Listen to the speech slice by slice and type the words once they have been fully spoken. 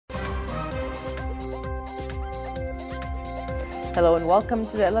Hello and welcome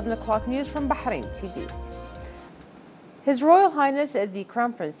to the 11 o'clock news from Bahrain TV. His Royal Highness the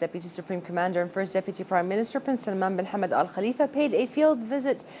Crown Prince, Deputy Supreme Commander and First Deputy Prime Minister Prince Salman bin Hamad Al Khalifa paid a field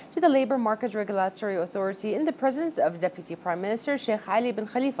visit to the Labour Market Regulatory Authority in the presence of Deputy Prime Minister Sheikh Ali bin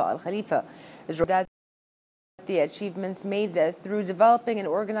Khalifa Al Khalifa. The achievements made through developing and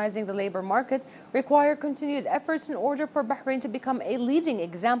organizing the labor market require continued efforts in order for Bahrain to become a leading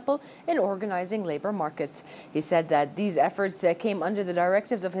example in organizing labor markets. He said that these efforts came under the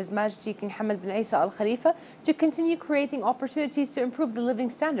directives of His Majesty King Hamad bin Isa Al Khalifa to continue creating opportunities to improve the living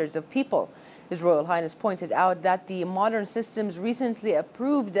standards of people. His Royal Highness pointed out that the modern systems recently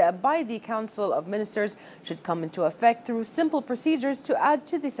approved by the Council of Ministers should come into effect through simple procedures to add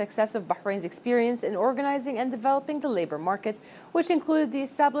to the success of Bahrain's experience in organizing and developing the labor market, which included the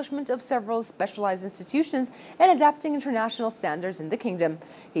establishment of several specialized institutions and adapting international standards in the kingdom.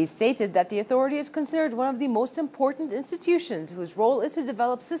 He stated that the authority is considered one of the most important institutions whose role is to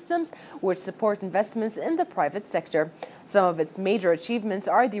develop systems which support investments in the private sector. Some of its major achievements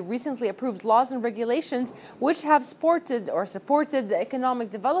are the recently approved laws and regulations which have supported the economic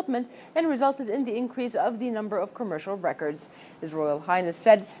development and resulted in the increase of the number of commercial records. His Royal Highness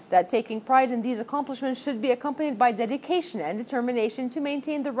said that taking pride in these accomplishments should be accompanied by dedication and determination to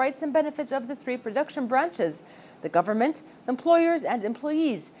maintain the rights and benefits of the three production branches, the government, employers and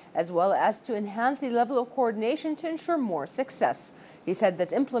employees, as well as to enhance the level of coordination to ensure more success. He said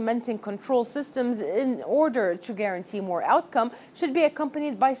that implementing control systems in order to guarantee more outcome should be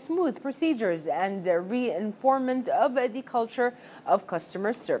accompanied by smooth procedures and reinforcement of the culture of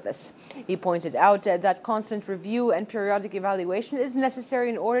customer service. He pointed out that constant review and periodic evaluation is necessary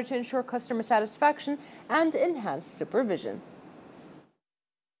in order to ensure customer satisfaction and enhance supervision.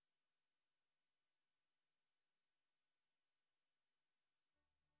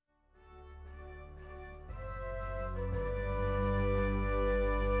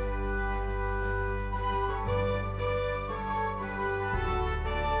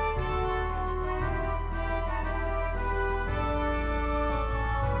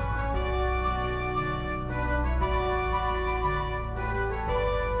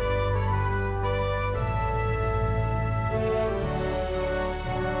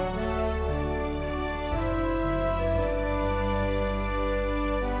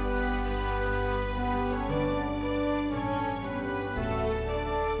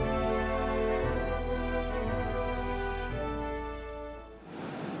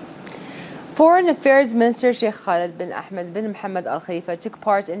 Foreign Affairs Minister Sheikh Khalid bin Ahmed bin Mohammed Al Khalifa took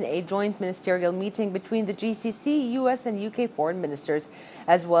part in a joint ministerial meeting between the GCC, US and UK foreign ministers,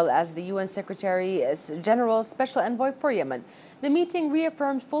 as well as the UN Secretary General Special Envoy for Yemen. The meeting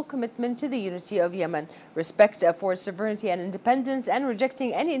reaffirmed full commitment to the unity of Yemen, respect for sovereignty and independence, and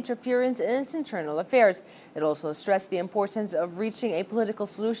rejecting any interference in its internal affairs. It also stressed the importance of reaching a political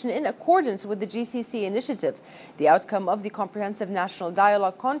solution in accordance with the GCC initiative, the outcome of the Comprehensive National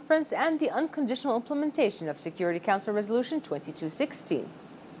Dialogue Conference, and the unconditional implementation of Security Council Resolution 2216.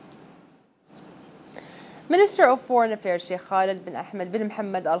 Minister of Foreign Affairs Sheikh Khalid bin Ahmed bin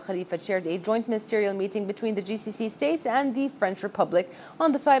Mohammed Al Khalifa chaired a joint ministerial meeting between the GCC states and the French Republic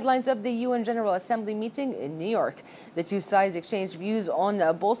on the sidelines of the UN General Assembly meeting in New York. The two sides exchanged views on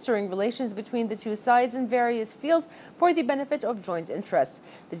bolstering relations between the two sides in various fields for the benefit of joint interests.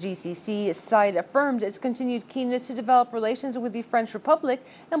 The GCC side affirmed its continued keenness to develop relations with the French Republic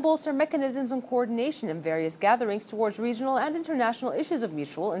and bolster mechanisms and coordination in various gatherings towards regional and international issues of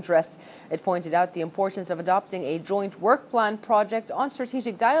mutual interest. It pointed out the importance of adopting a joint work plan project on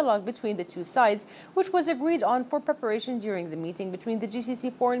strategic dialogue between the two sides, which was agreed on for preparation during the meeting between the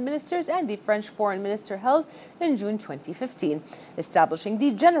GCC foreign ministers and the French foreign minister held in June 2015, establishing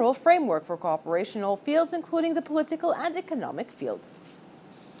the general framework for cooperation in all fields, including the political and economic fields.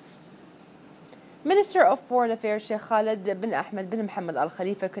 Minister of Foreign Affairs Sheikh Khalid bin Ahmed bin Mohammed Al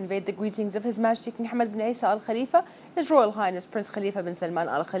Khalifa conveyed the greetings of His Majesty King Hamad bin Isa Al Khalifa, His Royal Highness Prince Khalifa bin Salman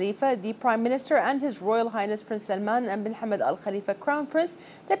Al Khalifa, the Prime Minister, and His Royal Highness Prince Salman and bin Hamad Al Khalifa Crown Prince,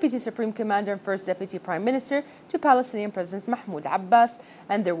 Deputy Supreme Commander and First Deputy Prime Minister, to Palestinian President Mahmoud Abbas,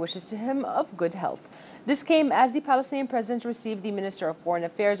 and their wishes to him of good health. This came as the Palestinian President received the Minister of Foreign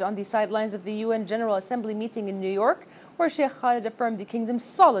Affairs on the sidelines of the UN General Assembly meeting in New York, where Sheikh Khalid affirmed the kingdom's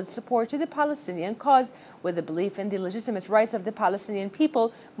solid support to the Palestinian cause, with a belief in the legitimate rights of the Palestinian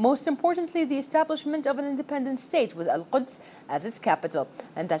people, most importantly the establishment of an independent state with Al-Quds as its capital,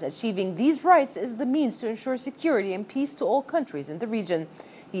 and that achieving these rights is the means to ensure security and peace to all countries in the region.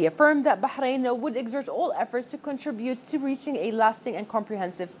 He affirmed that Bahrain would exert all efforts to contribute to reaching a lasting and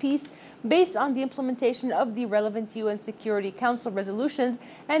comprehensive peace based on the implementation of the relevant UN Security Council resolutions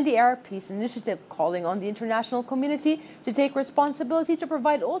and the Arab Peace Initiative, calling on the international community to take responsibility to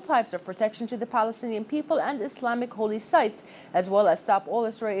provide all types of protection to the Palestinian people and Islamic holy sites, as well as stop all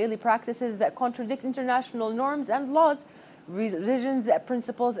Israeli practices that contradict international norms and laws, religions,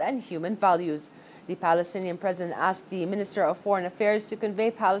 principles, and human values. The Palestinian president asked the Minister of Foreign Affairs to convey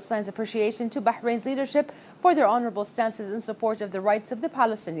Palestine's appreciation to Bahrain's leadership for their honorable stances in support of the rights of the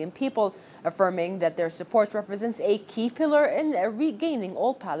Palestinian people, affirming that their support represents a key pillar in regaining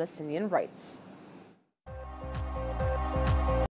all Palestinian rights.